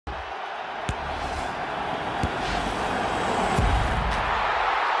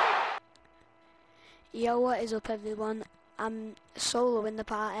Yo, what is up everyone? I'm solo in the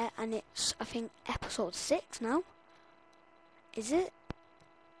party and it's, I think, episode 6 now. Is it?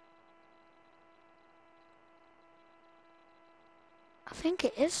 I think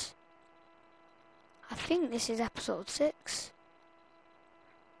it is. I think this is episode 6.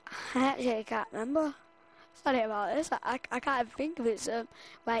 I actually can't remember. Sorry about this, I can't think of it, so,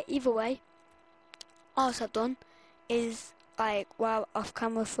 right, either way, all I've done is, like, while off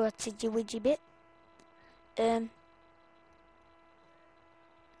camera for a tidgy-widgy bit,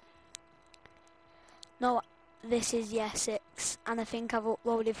 no, this is year 6, and I think I've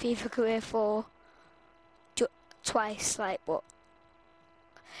uploaded FIFA Career 4 twice, like, but,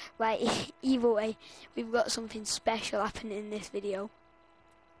 right, either way, we've got something special happening in this video.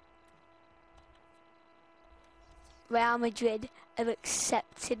 Real Madrid have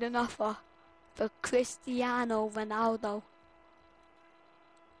accepted an offer for Cristiano Ronaldo.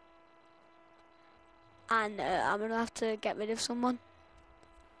 And I'm going to have to get rid of someone.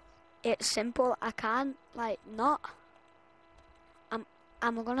 It's simple, I can't, like, not. I'm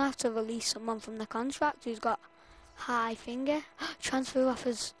going to have to release someone from the contract who's got high finger. Transfer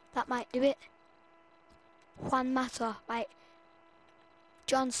offers, that might do it. Juan Mata, right.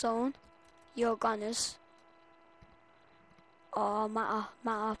 John Stone, you're goners. Oh,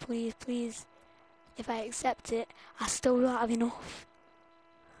 Mata, please. If I accept it, I still don't have enough.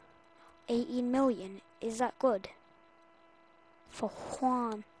 18 million, is that good? For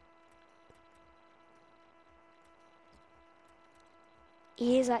Juan.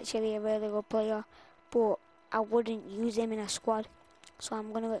 He is actually a really good player, but I wouldn't use him in a squad, so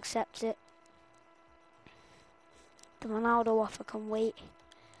I'm going to accept it. The Ronaldo offer can wait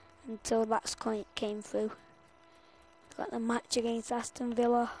until that's came through. Got the match against Aston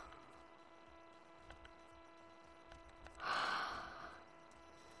Villa.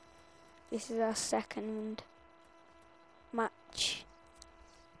 This is our second match.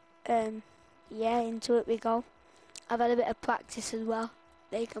 Yeah, into it we go. I've had a bit of practice as well.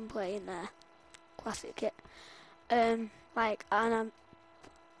 They can play in their classic kit. Like, and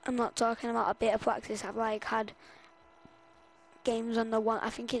I'm not talking about a bit of practice. I've like had games on the one.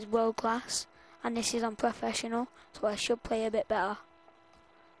 I think it's world class, and this is on professional, so I should play a bit better.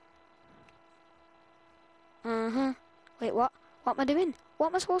 Wait, what? What am I doing? What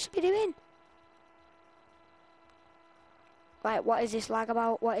am I supposed to be doing? Right, what is this lag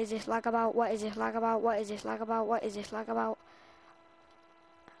about? What is this lag about? What is this lag about? What is this lag about? What is this lag about?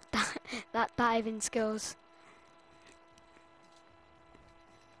 That diving skills.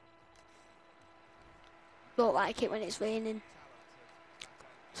 Don't like it when it's raining.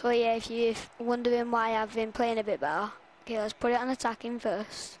 So yeah, if you're wondering why I've been playing a bit better, okay, let's put it on attacking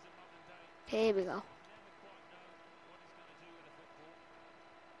first. Okay, here we go.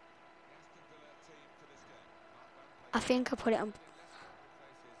 I think I put it on.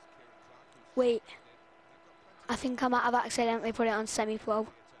 Wait, I think I might have accidentally put it on semi-pro.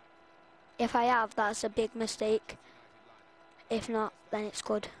 If I have, that's a big mistake. If not, then it's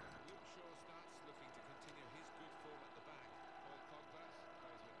good.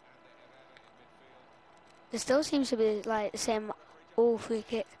 There still seems to be like the same free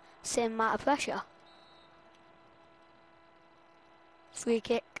kick, same amount of pressure. Free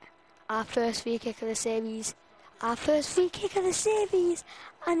kick, our first free kick of the series. Our first free kick of the series,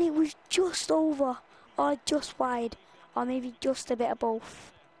 and it was just over, or just wide, or maybe just a bit of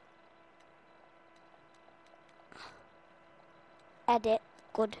both. Edit,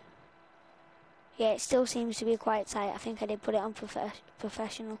 good. Yeah, it still seems to be quite tight. I think I did put it on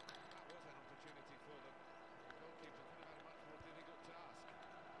professional.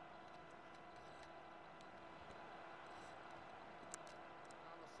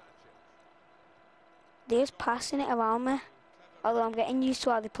 They're just passing it around me, although I'm getting used to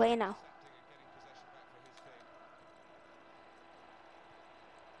how they play now.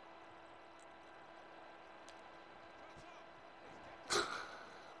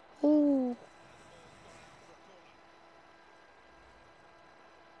 Ooh.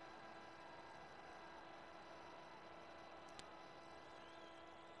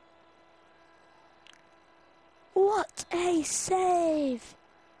 What a save!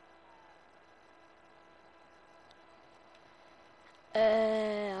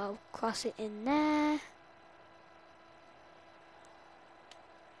 I'll cross it in there.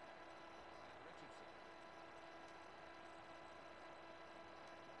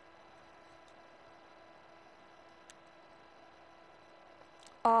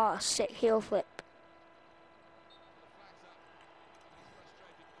 Oh, sick heel flip.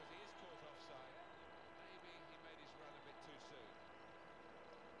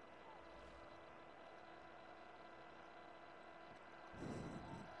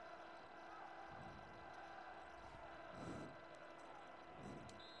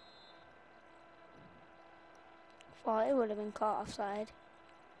 Thought it would have been caught offside.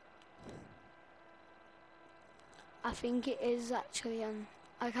 I think it is actually on.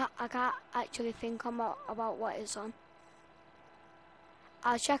 I can't actually think about what it's on.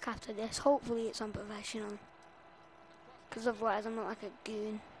 I'll check after this. Hopefully it's on professional. Because otherwise I'm not like a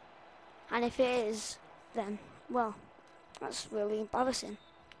goon. And if it is, then, well, that's really embarrassing.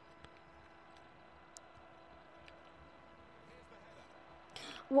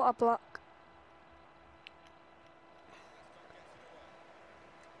 What a block.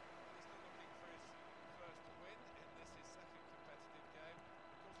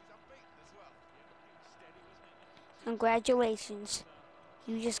 Congratulations.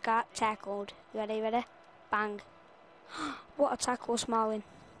 You just got tackled. Ready, ready? Bang. What a tackle, Smalling.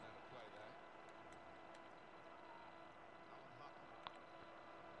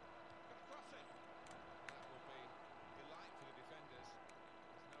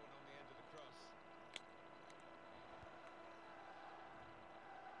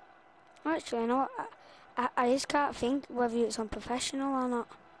 Actually, you know what? I just can't think whether it's on professional or not.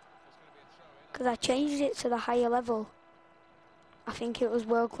 Because I changed it to the higher level. I think it was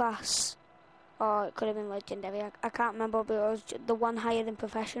world class. Or it could have been legendary. I can't remember, but it was the one higher than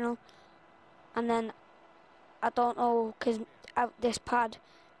professional. And then, I don't know, because this pad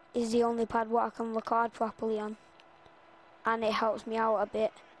is the only pad what I can record properly on. And it helps me out a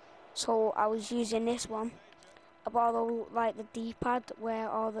bit. So I was using this one. Although, like the D-pad where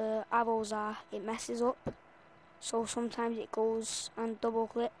all the arrows are, it messes up. So sometimes it goes and double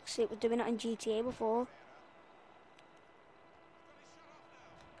clicks. It was doing it in GTA before.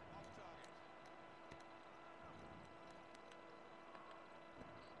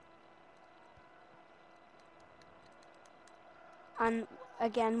 And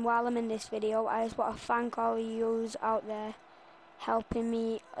again, while I'm in this video, I just want to thank all of you out there helping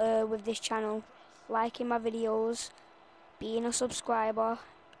me with this channel, liking my videos, being a subscriber,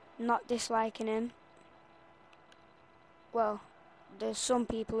 not disliking them. Well, there's some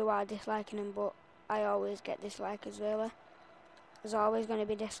people who are disliking them, but I always get dislikers, really. There's always going to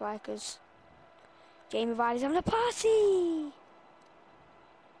be dislikers. Jamie Vardy's having a party!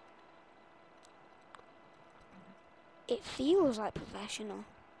 It feels like professional.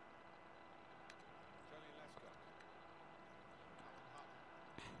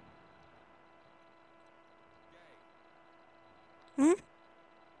 Hmm?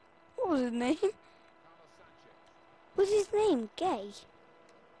 What was his name? Was his name Gay?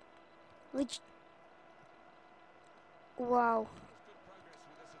 Wow.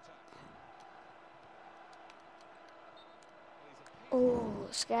 Oh,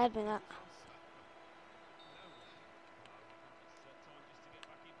 it scared me that.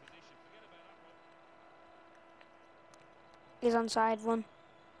 He's onside one.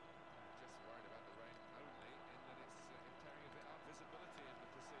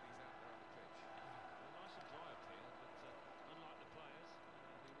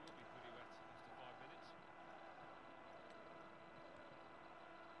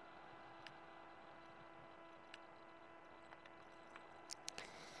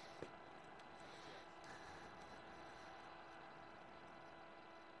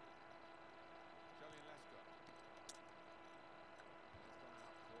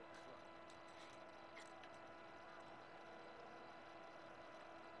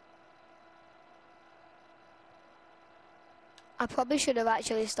 I probably should have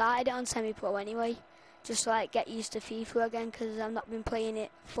actually started it on semi-pro anyway, just to like get used to FIFA again, because I've not been playing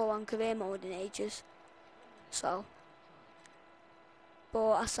it full-on career mode in ages. So,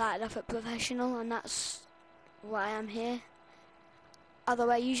 but I started off at professional, and that's why I'm here.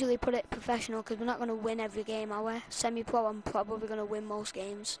 Although I usually put it professional because we're not going to win every game, are we? Semi-pro, I'm probably going to win most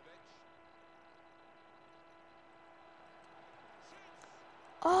games.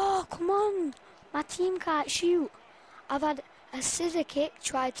 Oh, come on! My team can't shoot. I've had a scissor kick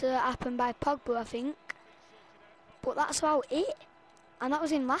tried to happen by Pogba, I think. But that's about it. And that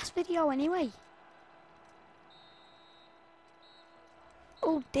was in last video anyway.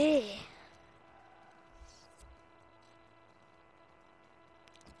 Oh dear.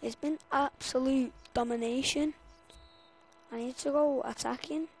 It's been absolute domination. I need to go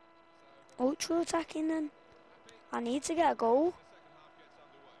attacking. Ultra attacking then. I need to get a goal.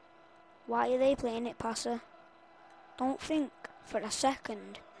 Why are they playing it passer? Don't think for a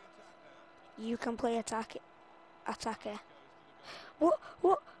second you can play attacker. What?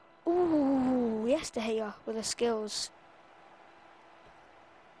 Ooh, yes, to here with the skills.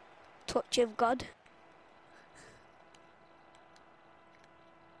 Touch of God.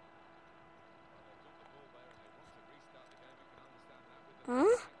 Huh?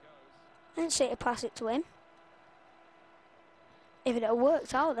 I didn't say to pass it to him. If it had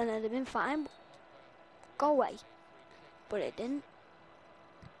worked out, then it'd have been fine. Go away. But it didn't.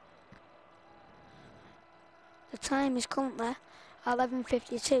 The time is currently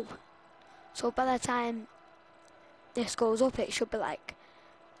 11:52. So by the time this goes up, it should be like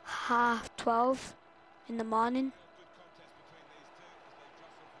 12:30 in the morning.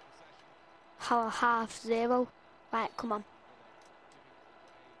 0:30. Right, come on.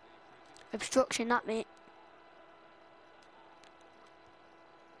 Obstruction, that mate.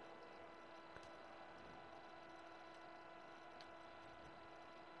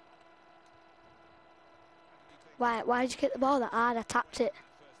 Why did you get the ball that hard? I tapped it.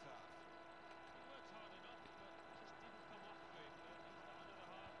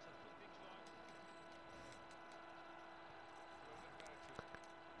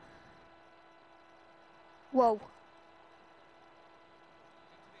 Whoa.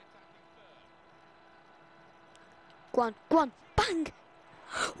 Go on, bang!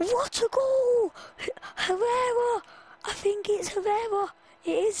 What a goal! Herrera! I think it's Herrera.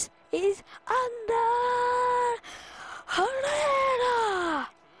 It is Ander Herrera!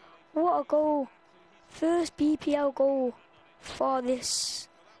 What a goal! First BPL goal for this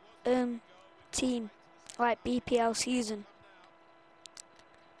team. Right, BPL season.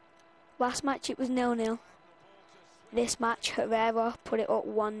 Last match it was 0-0. This match Herrera put it up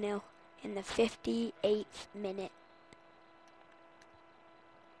 1-0 in the 58th minute.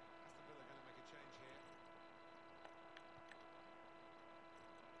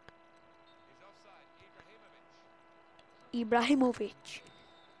 Ibrahimovic.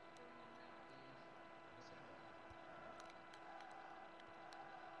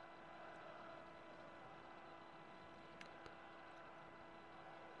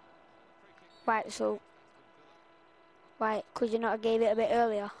 Right, so could you not have gave it a bit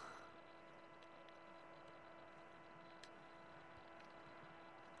earlier?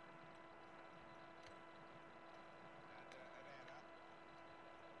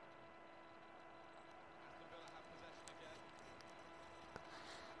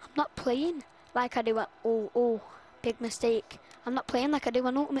 I'm not playing like I do at big mistake. I'm not playing like I do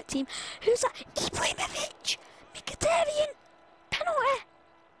on Ultimate Team. Who's that? Ibrahimovic! Mkhitaryan! Penalty!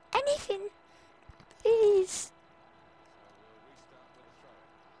 Anything! Please!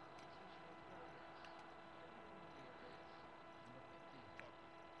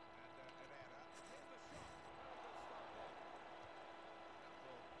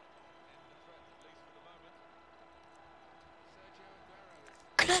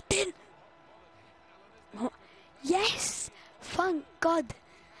 Clipping! Yes! Thank God!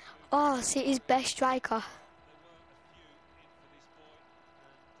 Oh, City's best striker.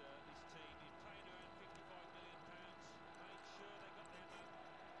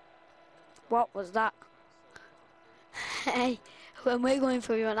 What was that? Hey, when we're going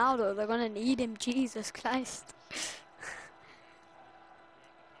for Ronaldo, they're going to need him. Jesus Christ.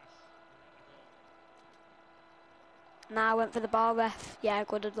 Nah, I went for the ball, ref. Yeah,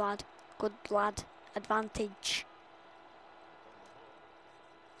 good lad. Good lad. Advantage.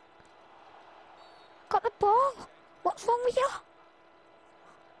 Got the ball. What's wrong with you?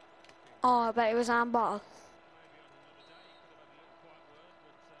 Oh, I bet it was handball.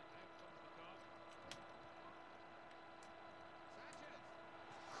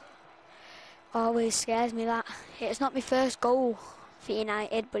 Always scares me that. It's not my first goal for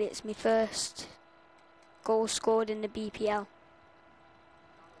United, but it's my first goal scored in the BPL.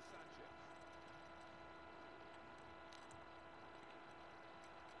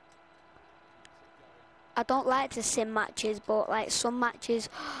 I don't like to sim matches, but like some matches,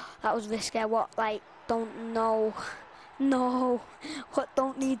 that was risky. Don't know. No, what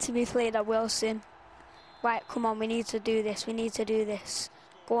don't need to be played, I will sim. Right, come on, we need to do this. We need to do this.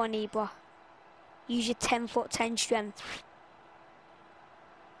 Go on, Ibra. Use your 10'10" strength.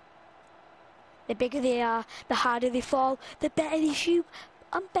 The bigger they are, the harder they fall, the better they shoot.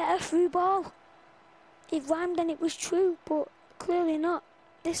 I'm better through ball. It rhymed and it was true, but clearly not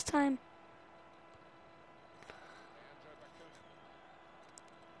this time.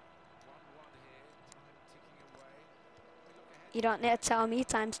 You don't need to tell me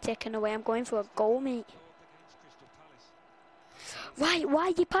time's ticking away. I'm going for a goal, mate. Why are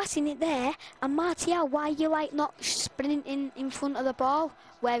you passing it there? And Martial, why are you like not sprinting in front of the ball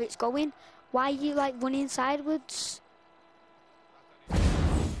where it's going? Why are you like running sideways?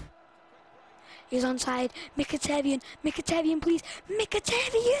 He's onside. Mkhitaryan, please.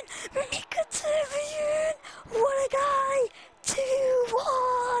 Mkhitaryan! What a guy!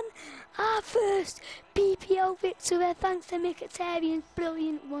 2-1! Our first BPL victory thanks to Mkhitaryan's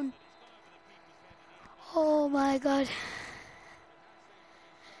brilliant one. Oh my God.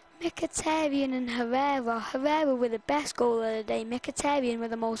 Mkhitaryan and Herrera. Herrera with the best goal of the day. Mkhitaryan with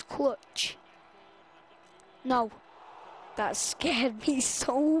the most clutch. No. That scared me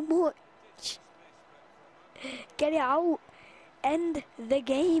so much. Get it out. End the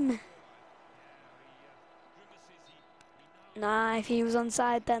game. Nah, if he was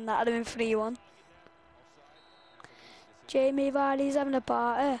onside then that would have been 3-1. Jamie Vardy's having a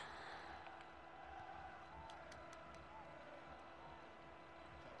party.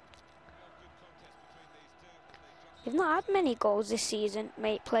 You've not had many goals this season,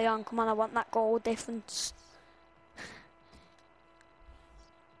 mate. Play on, come on, I want that goal difference.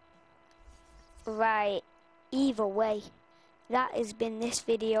 Right, either way, that has been this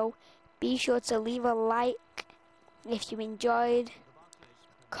video. Be sure to leave a like if you enjoyed.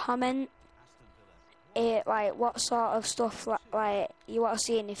 Comment like what sort of stuff like you want to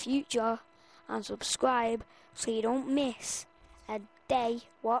see in the future, and subscribe so you don't miss a day.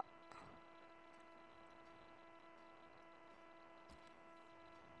 What?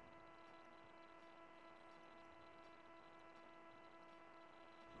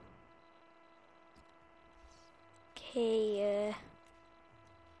 Okay,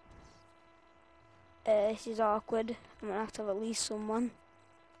 this is awkward. I'm gonna have to release someone.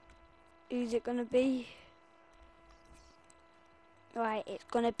 Who's it gonna be? Right, it's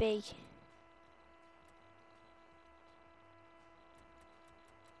gonna be.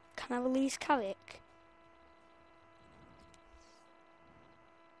 Can I release Carrick?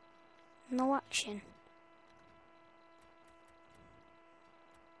 No action.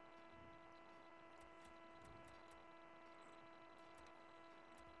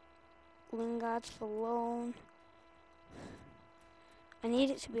 Lingard's for loan. I need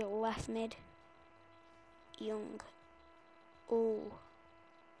it to be a left mid. Young. Oh.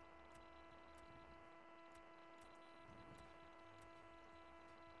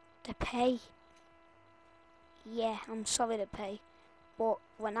 To pay. Yeah, I'm sorry to pay. But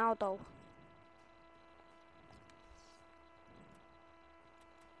Ronaldo.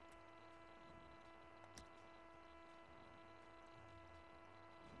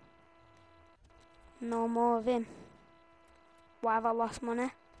 No more of him. Why have I lost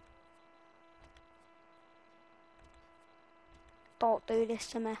money? Don't do this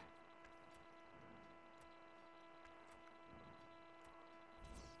to me.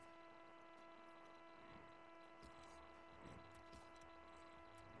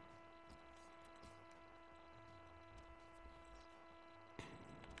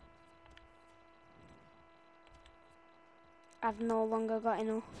 I've no longer got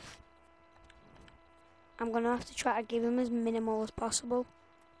enough. I'm gonna have to try to give him as minimal as possible.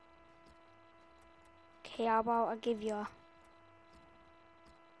 Okay, how about I give you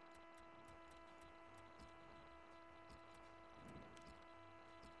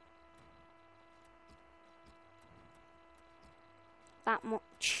that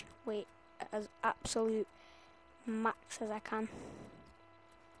much weight as absolute max as I can.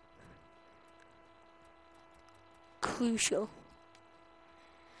 Crucial.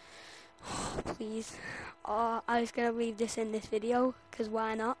 Please. Oh, I was gonna leave this in this video, because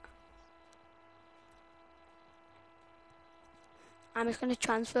why not? I'm just gonna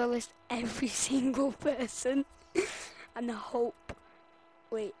transfer list every single person and hope.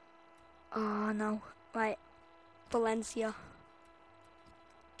 Wait. Oh no. Right. Valencia.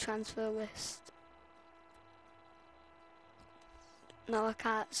 Transfer list. No, I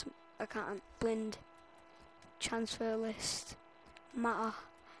can't. Blind. Transfer list. Mata.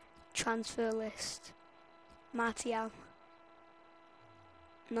 Transfer list. Martial.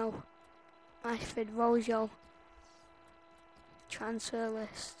 No. Ashford. Rojo. Transfer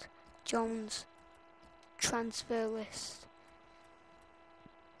list. Jones. Transfer list.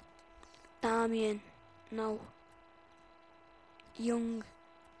 Damian. No. Young.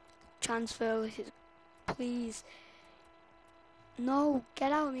 Transfer list. Please. No.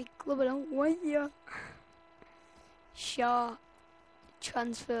 Get out of me club. I don't want you. Shaw.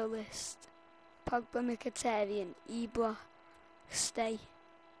 Transfer list. Pogba, Mkhitaryan, Ibra, Stay,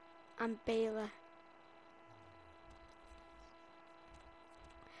 and Baylor.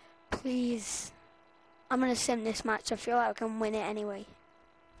 Please. I'm gonna sim this match. I feel like I can win it anyway.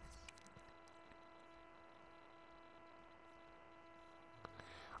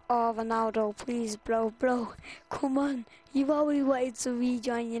 Oh, Ronaldo, please, bro. Come on. You've always wanted to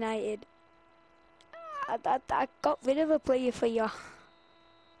rejoin United. I got rid of a player for you.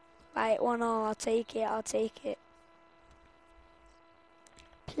 Right, 1-0, I'll take it.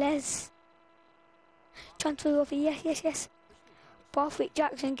 Please. Transfer over, yes. Borthwick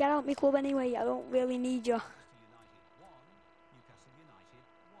Jackson, get out my club anyway, I don't really need you.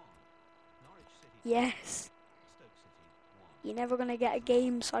 Yes. You're never gonna get a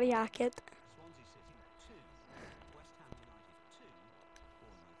game, sorry, Arcade.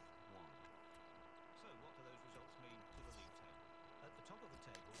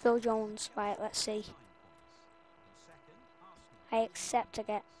 Phil Jones, right, let's see. I accept to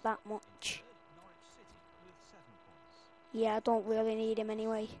get that much. Yeah, I don't really need him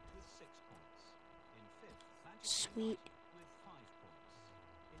anyway. Sweet.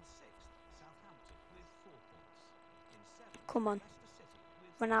 Come on.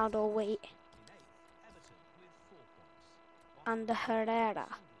 Ronaldo, wait. And the Herrera.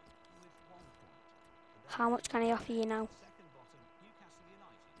 How much can I offer you now?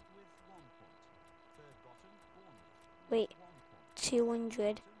 Wait,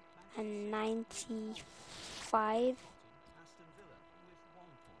 295.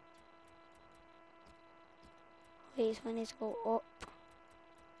 Wait, so I need to go up.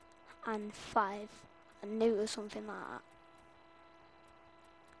 And 5. I knew it was something like that.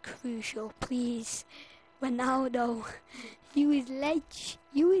 Crucial, please. Ronaldo. You is ledge.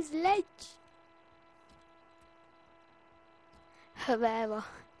 You is ledge. Herrera.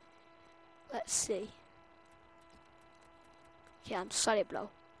 Let's see. Yeah, I'm sorry, bro,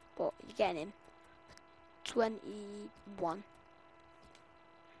 but you're getting him. 21.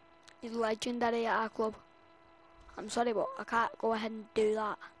 He's legendary at our club. I'm sorry, but I can't go ahead and do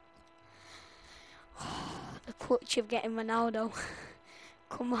that. The clutch of getting Ronaldo.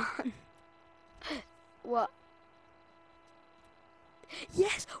 Come on. What?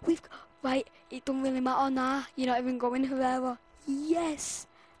 Yes, we've got... Right, it don't really matter now. You're not even going Herrera. Yes.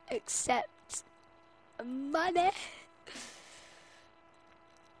 Accept money.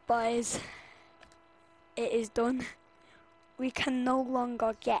 Boys, it is done. We can no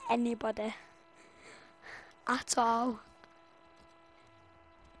longer get anybody at all.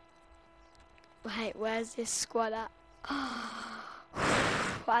 Right, where's this squad at?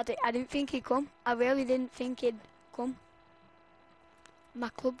 I didn't think he'd come. I really didn't think he'd come. My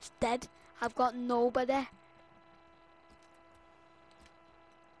club's dead. I've got nobody.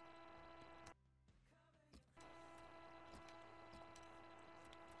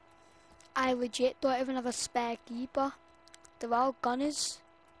 I legit don't even have a spare keeper. They're all goners.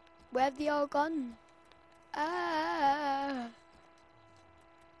 Where have they all gone? Ah.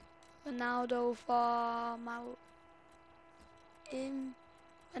 Ronaldo for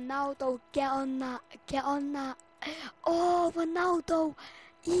Ronaldo, get on that, get on that. Oh, Ronaldo,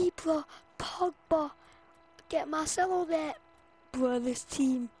 Ibra, Pogba, get Marcelo there. Bro, this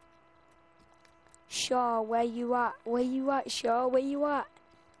team. Shaw, where you at? Where you at, Shaw? Where you at?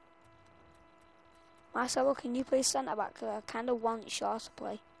 Marcelo, can you play centre back? Cause I kind of want Shaw to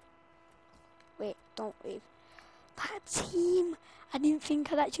play. Wait, don't leave. That team. I didn't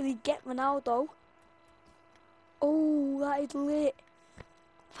think I'd actually get Ronaldo. Oh, that is lit.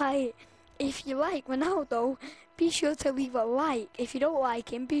 Right, if you like Ronaldo, be sure to leave a like. If you don't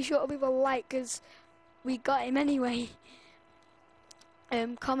like him, be sure to leave a like, because we got him anyway.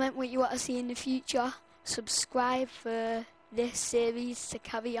 Comment what you want to see in the future. Subscribe for this series to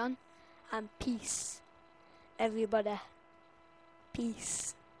carry on. And peace, everybody.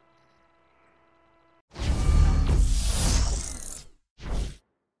 Peace.